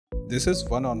This is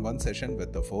one-on-one session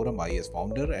with the ForumIAS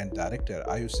founder and director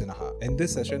Ayush Sinha. In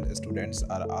this session, students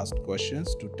are asked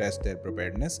questions to test their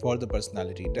preparedness for the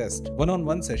personality test.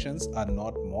 One-on-one sessions are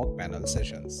not mock panel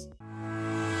sessions.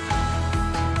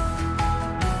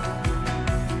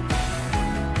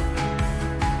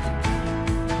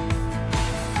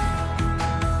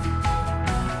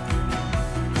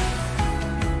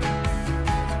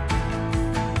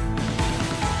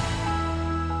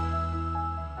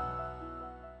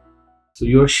 So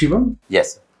you are Shivam?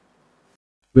 Yes.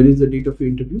 When is the date of your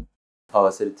interview? So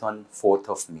it's on 4th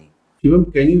of May.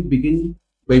 Shivam, can you begin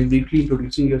by briefly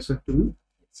introducing yourself to me?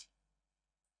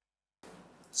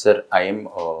 Sir, I am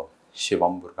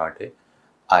Shivam Burghate.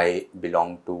 I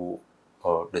belong to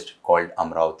a district called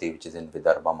Amravati, which is in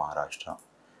Vidarbha, Maharashtra.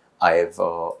 I have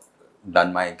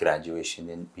done my graduation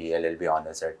in PLLB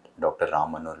Honours at Dr.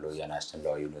 Manohar Lohiya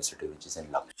National Law University, which is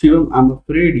in Lucknow. Shivam, I'm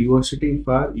afraid you are sitting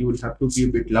far. You will have to be a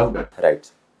bit louder.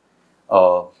 Right.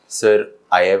 Sir,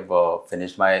 I have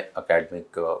finished my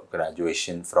academic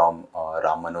graduation from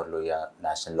Manohar Lohiya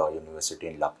National Law University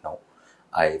in Lucknow.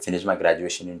 I finished my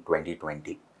graduation in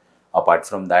 2020. Apart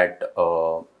from that,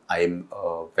 I am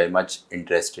very much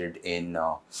interested in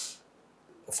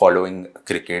following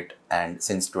cricket, and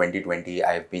since 2020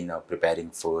 I have been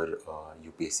preparing for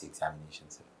UPSC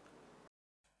examinations.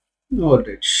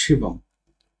 Alright, Shivam.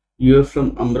 You are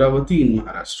from Amravati in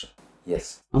Maharashtra.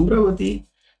 Yes. Amravati,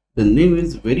 the name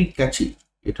is very catchy.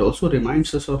 It also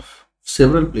reminds us of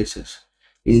several places.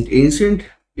 In ancient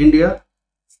India,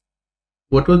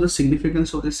 what was the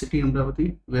significance of this city,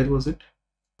 Amravati? Where was it?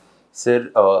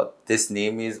 Sir, this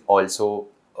name is also,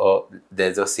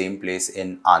 there's a same place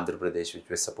in Andhra Pradesh, which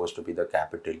was supposed to be the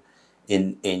capital.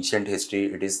 In ancient history,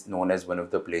 it is known as one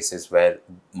of the places where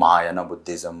Mahayana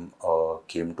Buddhism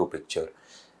came to picture.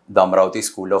 The Amravati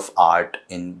School of Art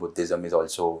in Buddhism is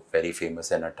also very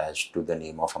famous and attached to the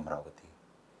name of Amravati.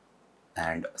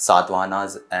 And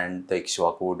Satavahanas and the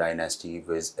Ikshvaku dynasty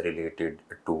was related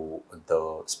to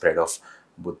the spread of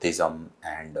Buddhism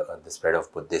and the spread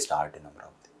of Buddhist art in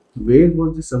Amravati. Where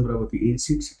was this Amravati,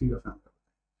 ancient city of Amravati?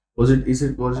 Was it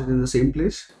in the same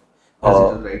place as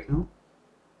it is right now?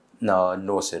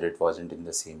 No, sir, it wasn't in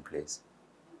the same place.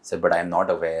 Sir, but I am not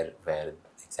aware where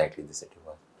exactly the city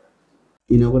was.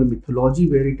 In our mythology,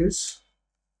 where it is?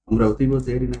 Amravati was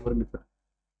there in our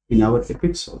in our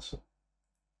epics also.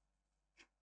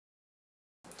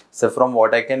 So from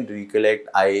what I can recollect,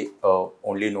 I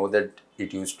only know that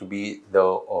it used to be the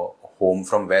home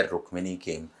from where Rukmini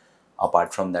came.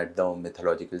 Apart from that, the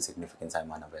mythological significance I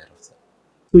am unaware of, sir.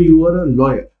 So you are a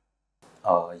lawyer?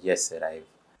 Yes, sir, I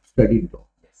studied law.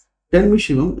 Yes. Tell me,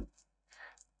 Shivam,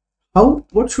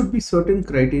 what should be certain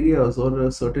criteria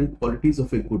or certain qualities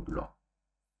of a good law?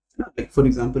 Like, for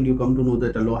example, you come to know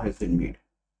that a law has been made.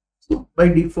 So by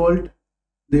default,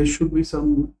 there should be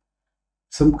some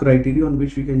criteria on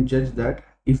which we can judge that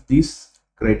if these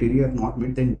criteria are not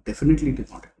met, then definitely it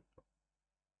is not.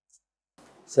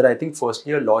 Sir, I think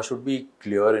firstly a law should be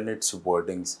clear in its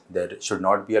wordings. There should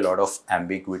not be a lot of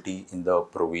ambiguity in the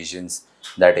provisions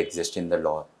that exist in the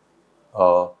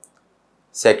law.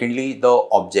 Secondly, the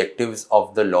objectives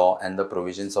of the law and the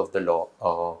provisions of the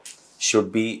law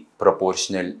should be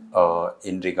proportional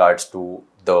in regards to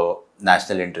the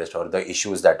national interest or the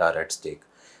issues that are at stake.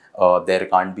 There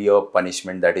can't be a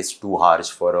punishment that is too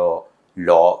harsh for a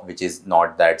law which is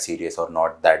not that serious or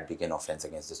not that big an offense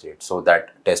against the state. So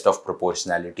that test of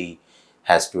proportionality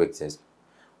has to exist.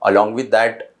 Along with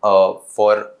that,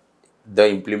 for the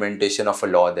implementation of a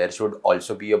law, there should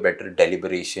also be a better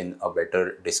deliberation, a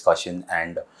better discussion,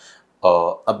 and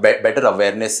a better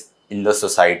awareness in the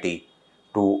society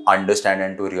to understand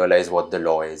and to realize what the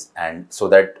law is, and so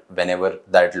that whenever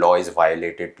that law is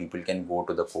violated, people can go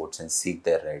to the courts and seek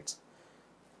their rights.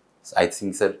 So I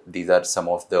think, sir, these are some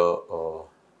of the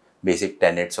basic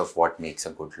tenets of what makes a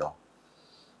good law.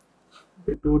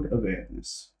 Better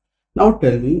awareness. Now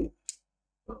tell me,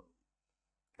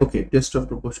 okay, test of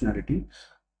proportionality.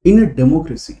 In a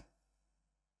democracy,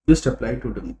 just apply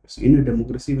to democracy. In a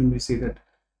democracy, when we say that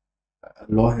a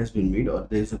law has been made or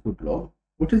there is a good law,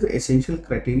 what is the essential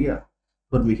criteria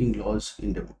for making laws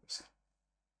in democracy?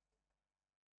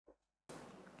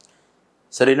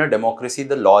 Sir, in a democracy,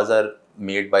 the laws are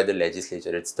made by the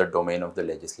legislature. It's the domain of the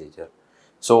legislature.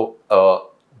 So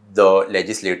the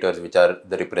legislators, which are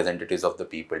the representatives of the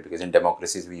people, because in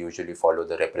democracies we usually follow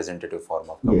the representative form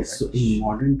of government. Yes, so in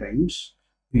modern times,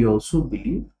 we also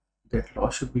believe that law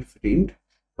should be framed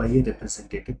by a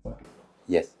representative body.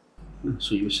 Yes.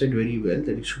 So you said very well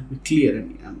that it should be clear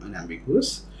and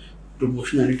unambiguous.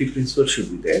 Proportionality principle should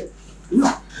be there.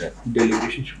 Yeah.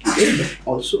 Deliberation should be there, but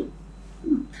also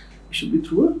It should be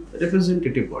through a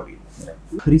representative body.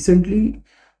 Right. Recently,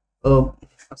 a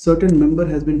certain member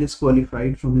has been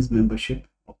disqualified from his membership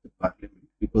of the parliament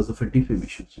because of a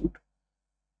defamation suit.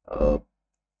 Tell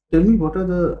me, what are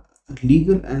the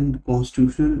legal and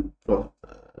constitutional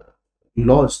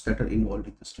laws that are involved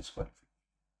in this disqualification?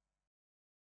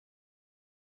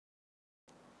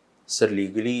 So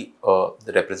legally,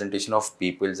 the Representation of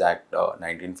Peoples Act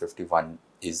 1951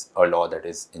 is a law that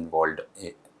is involved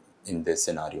in this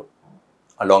scenario.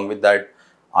 Along with that,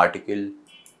 Article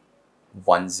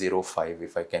 105,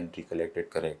 if I can recollect it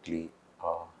correctly,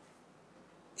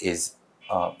 is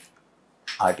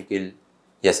article.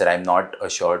 Yes, sir. I'm not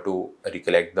sure to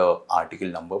recollect the article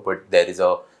number, but there is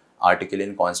a article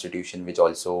in Constitution which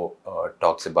also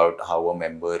talks about how a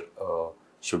member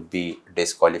should be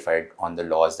disqualified on the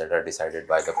laws that are decided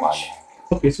by the Parliament.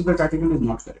 Okay, so that article is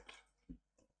not correct.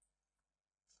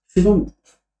 Shivam,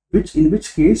 in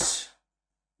which case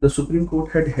the Supreme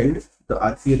Court had held the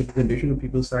RPA Representation of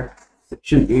People's Act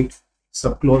Section 8,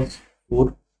 Subclause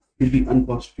 4 to be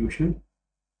unconstitutional?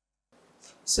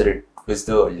 Sir, it was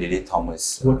the Lily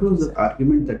Thomas. What was the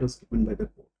argument that was given by the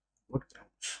court? What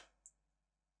grounds?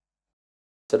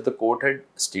 Sir, the court had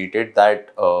stated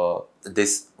that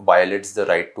this violates the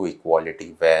right to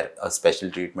equality, where a special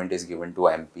treatment is given to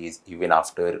MPs even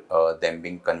after them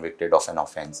being convicted of an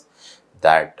offence,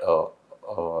 that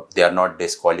they are not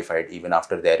disqualified even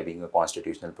after there being a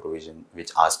constitutional provision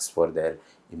which asks for their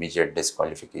immediate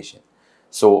disqualification.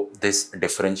 So this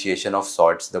differentiation of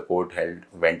sorts the court held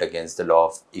went against the law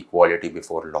of equality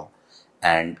before law,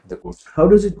 and the court. How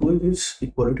does it go against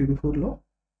equality before law?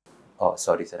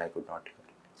 Sorry, sir, I could not hear.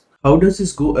 How does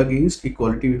this go against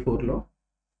equality before law?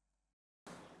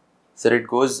 Sir, it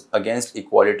goes against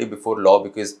equality before law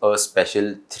because a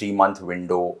special 3-month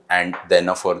window and then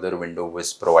a further window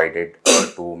was provided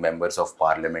to members of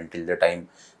parliament till the time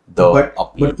the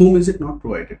appeal. But whom is it not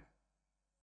provided?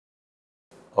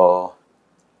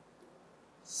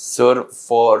 Sir,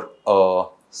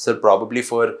 probably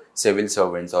for civil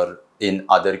servants, or in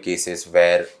other cases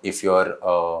where if you're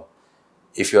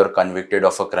convicted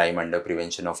of a crime under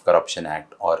Prevention of Corruption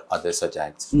Act or other such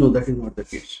acts. No, that is not the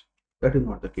case. That is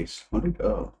not the case. All right.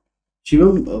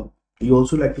 Shivam, you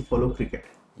also like to follow cricket.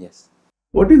 Yes.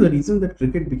 What is the reason that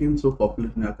cricket became so popular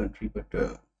in our country, but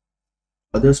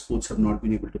other sports have not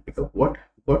been able to pick up? What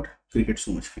got cricket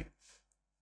so much fame?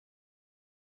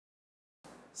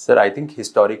 Sir, I think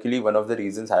historically one of the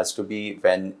reasons has to be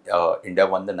when India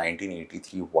won the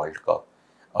 1983 World Cup.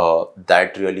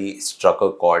 That really struck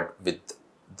a chord with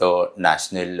the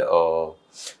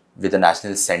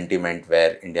national sentiment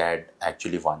where India had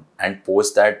actually won. And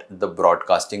post that, the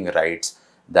broadcasting rights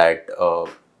that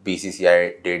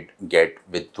BCCI did get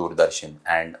with Doordarshan,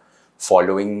 and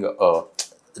following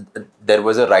there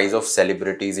was a rise of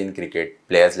celebrities in cricket,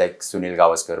 players like Sunil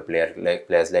Gavaskar,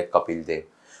 players like Kapil Dev,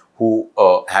 who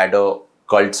had a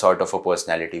cult sort of a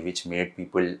personality which made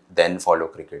people then follow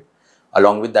cricket.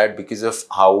 Along with that, because of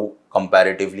how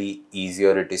comparatively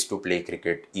easier it is to play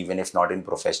cricket, even if not in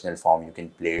professional form, you can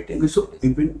play it in. Okay, so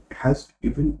even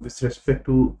with respect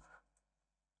to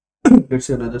let's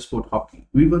say another sport, hockey,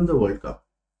 we won the World Cup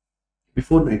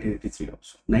before 1983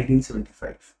 also.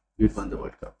 1975 we won the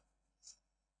World Cup.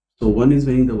 So one is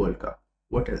winning the World Cup.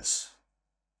 What else?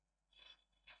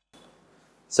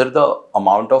 Sir, the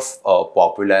amount of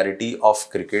popularity of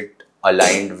cricket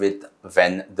aligned with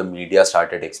when the media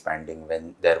started expanding,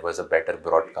 when there was a better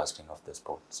broadcasting of the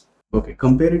sports. Okay,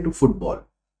 compare it to football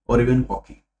or even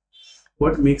hockey.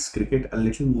 What makes cricket a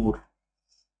little more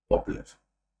popular?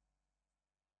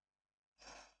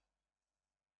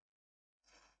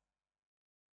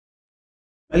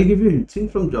 I'll give you a hint.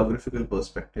 Think from geographical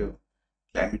perspective,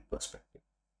 climate perspective.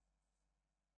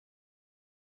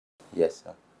 Yes,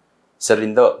 sir. Sir,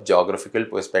 in the geographical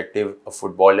perspective,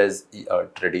 football has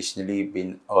traditionally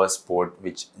been a sport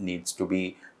which needs to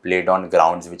be played on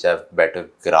grounds which have better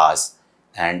grass,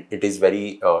 and it is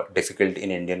very difficult in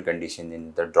Indian condition,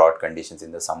 in the drought conditions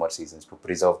in the summer seasons, to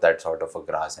preserve that sort of a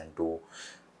grass and to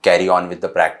carry on with the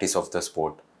practice of the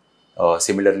sport.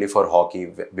 Similarly for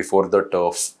hockey, before the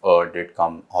turf did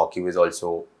come, hockey was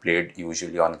also played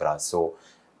usually on grass. So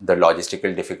the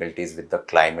logistical difficulties with the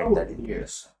climate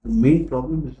yes, the main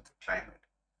problem is with the climate.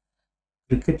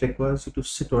 Cricket requires you to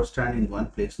sit or stand in one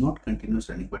place, not continuous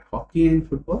running. But hockey and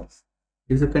football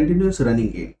is a continuous running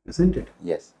game, isn't it?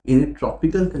 Yes. In a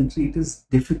tropical country, it is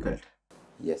difficult.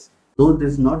 Yes. Though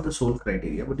this is not the sole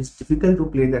criteria, but it's difficult to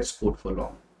play that sport for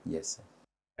long. Yes, sir.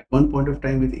 At one point of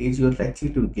time, with age, you are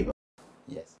likely to give up.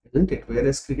 Yes. Isn't it?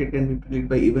 Whereas cricket can be played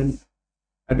by even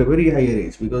at a very higher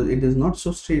age because it is not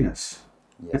so strenuous.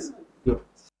 Yes.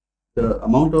 The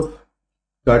amount of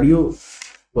cardio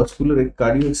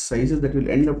exercises that will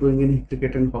end up doing in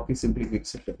cricket and hockey simply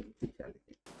makes it a reality.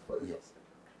 Yes.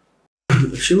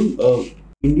 Shivam,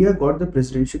 India got the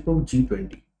presidency of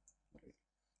G20,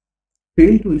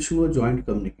 failed to issue a joint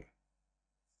communique.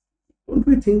 Don't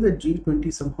we think that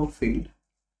G20 somehow failed?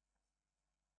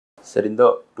 Sir, in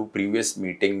the two previous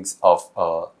meetings of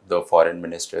the foreign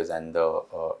ministers and the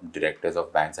directors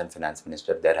of banks and finance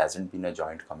minister, there hasn't been a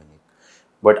joint communique.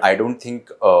 But I don't think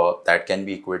that can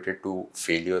be equated to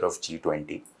failure of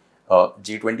G20.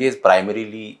 G20 has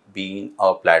primarily been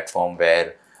a platform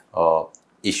where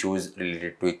issues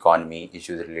related to economy,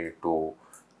 issues related to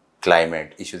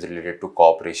climate, issues related to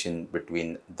cooperation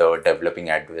between the developing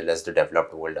as well as the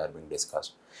developed world are being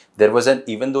discussed.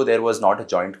 Even though there was not a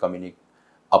joint communique,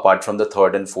 apart from the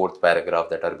third and fourth paragraph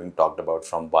that are being talked about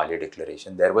from Bali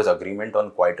Declaration, there was agreement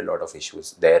on quite a lot of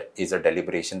issues. There is a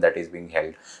deliberation that is being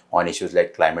held on issues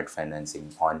like climate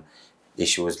financing, on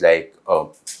issues like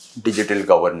digital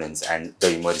governance and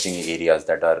the emerging areas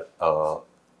that are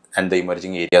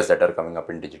coming up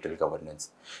in digital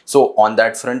governance. So on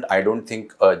that front, I don't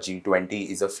think G20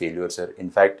 is a failure, sir. In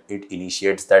fact, it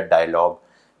initiates that dialogue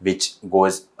which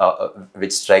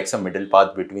strikes a middle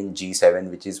path between G7,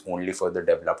 which is only for the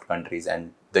developed countries,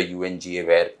 and the UNGA,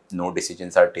 where no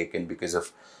decisions are taken because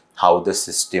of how the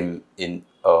system in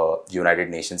United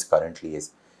Nations currently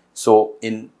is. So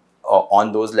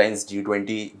on those lines,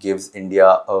 G20 gives India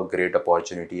a great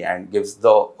opportunity and gives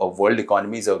the world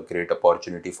economies a great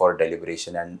opportunity for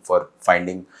deliberation and for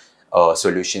finding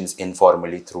solutions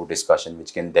informally through discussion,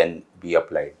 which can then be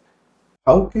applied.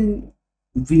 How can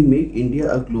we make India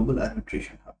a global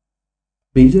arbitration hub?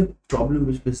 Major problem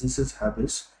which businesses have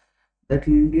is that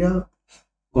in India,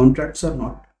 contracts are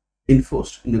not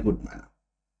enforced in a good manner.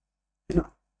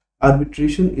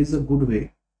 Arbitration is a good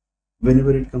way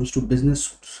whenever it comes to business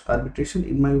suits. Arbitration,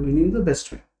 in my opinion, is the best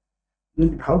way.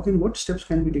 Then what steps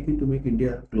can be taken to make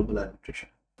India a global arbitration?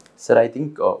 Sir, I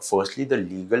think firstly, the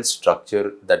legal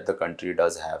structure that the country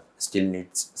does have still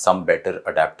needs some better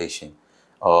adaptation.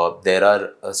 There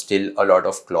are still a lot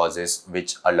of clauses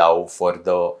which allow for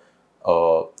the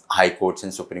high courts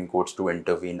and supreme courts to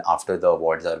intervene after the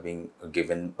awards are being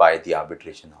given by the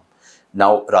arbitration hub.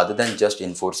 Now, rather than just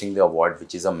enforcing the award,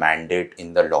 which is a mandate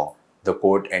in the law, the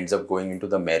court ends up going into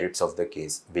the merits of the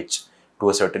case, which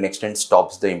to a certain extent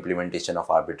stops the implementation of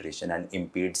arbitration and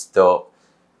impedes the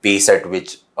pace at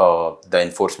which the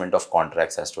enforcement of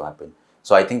contracts has to happen.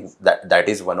 So I think that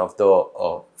is one of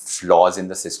the flaws in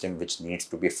the system which needs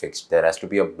to be fixed. There has to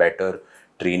be a better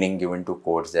training given to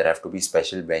courts. There have to be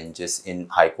special benches in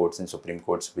high courts and supreme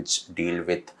courts which deal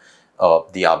with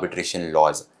the arbitration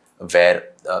laws where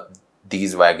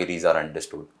these vagaries are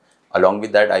understood. Along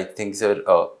with that, I think, sir,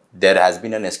 there has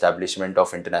been an establishment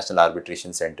of international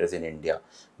arbitration centers in India,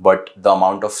 but the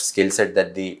amount of skill set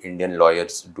that the Indian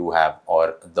lawyers do have,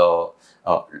 or the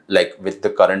like with the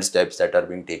current steps that are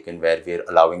being taken, where we are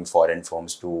allowing foreign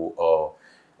firms to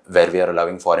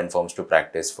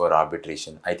practice for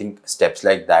arbitration, I think steps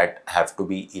like that have to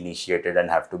be initiated and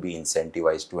have to be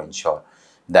incentivized to ensure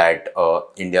that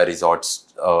India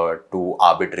resorts to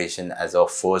arbitration as a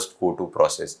first go-to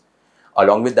process.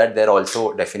 Along with that, there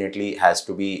also definitely has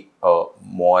to be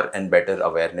more and better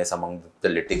awareness among the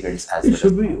litigants as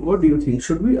well. What do you think?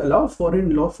 Should we allow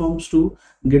foreign law firms to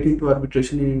get into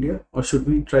arbitration in India, or should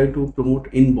we try to promote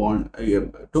inborn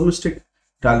domestic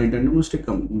talent and domestic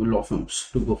law firms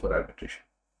to go for arbitration?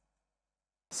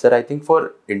 Sir, I think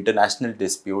for international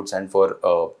disputes and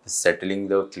for settling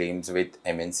the claims with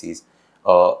MNCs,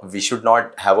 we should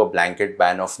not have a blanket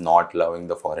ban of not allowing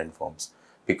the foreign firms,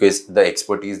 because the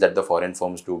expertise that the foreign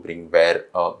firms do bring, where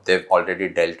they've already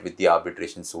dealt with the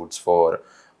arbitration suits for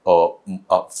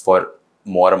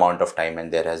more amount of time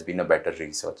and there has been a better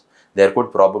research. There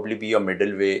could probably be a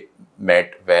middle way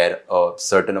met where a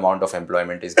certain amount of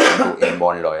employment is given to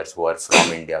inborn lawyers who are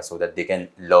from India, so that they can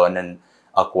learn and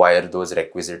acquire those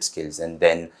requisite skills and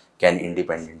then can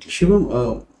independently.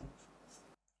 Shivam,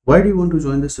 why do you want to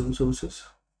join the civil services?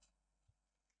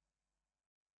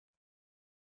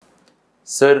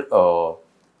 Sir,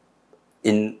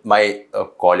 in my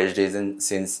college days and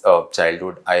since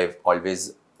childhood, I've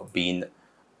always been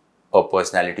a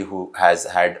personality who has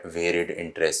had varied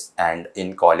interests. And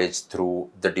in college, through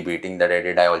the debating that I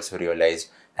did, I also realized,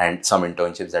 and some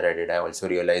internships that I did, I also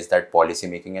realized that policy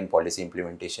making and policy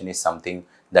implementation is something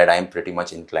that I am pretty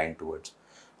much inclined towards.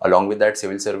 Along with that,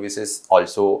 civil services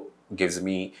also gives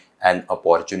me an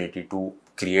opportunity to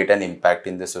create an impact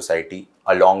in the society,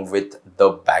 along with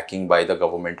the backing by the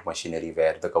government machinery,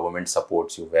 where the government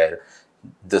supports you, where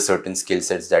the certain skill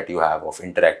sets that you have of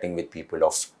interacting with people,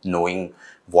 of knowing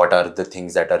what are the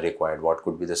things that are required, what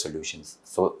could be the solutions.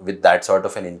 So with that sort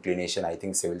of an inclination, I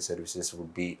think civil services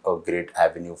would be a great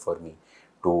avenue for me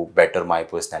to better my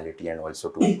personality and also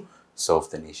to serve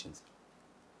the nations.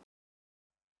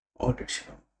 Alright,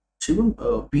 Shivam. Shivam,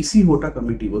 a PC HOTA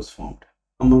committee was formed,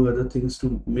 among other things,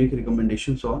 to make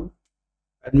recommendations on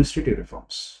administrative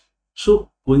reforms.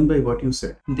 So, going by what you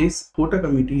said, this HOTA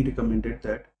committee recommended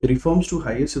that reforms to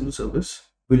higher civil service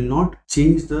will not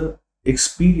change the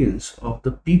experience of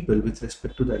the people with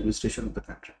respect to the administration of the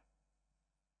country.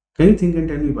 Can you think and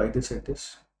tell me why they said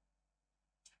this?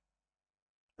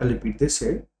 I'll repeat, they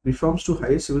said reforms to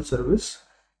higher civil service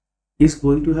is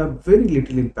going to have very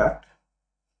little impact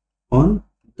on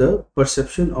the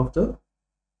perception of the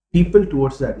people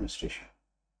towards the administration.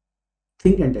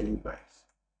 Think and tell me why.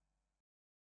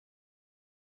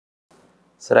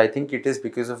 Sir, I think it is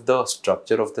because of the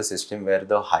structure of the system where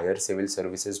the higher civil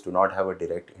services do not have a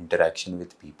direct interaction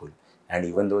with people. And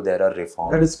even though there are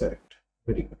reforms... That is correct.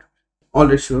 Very good. All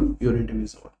right, Shivam, your interview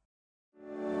is over.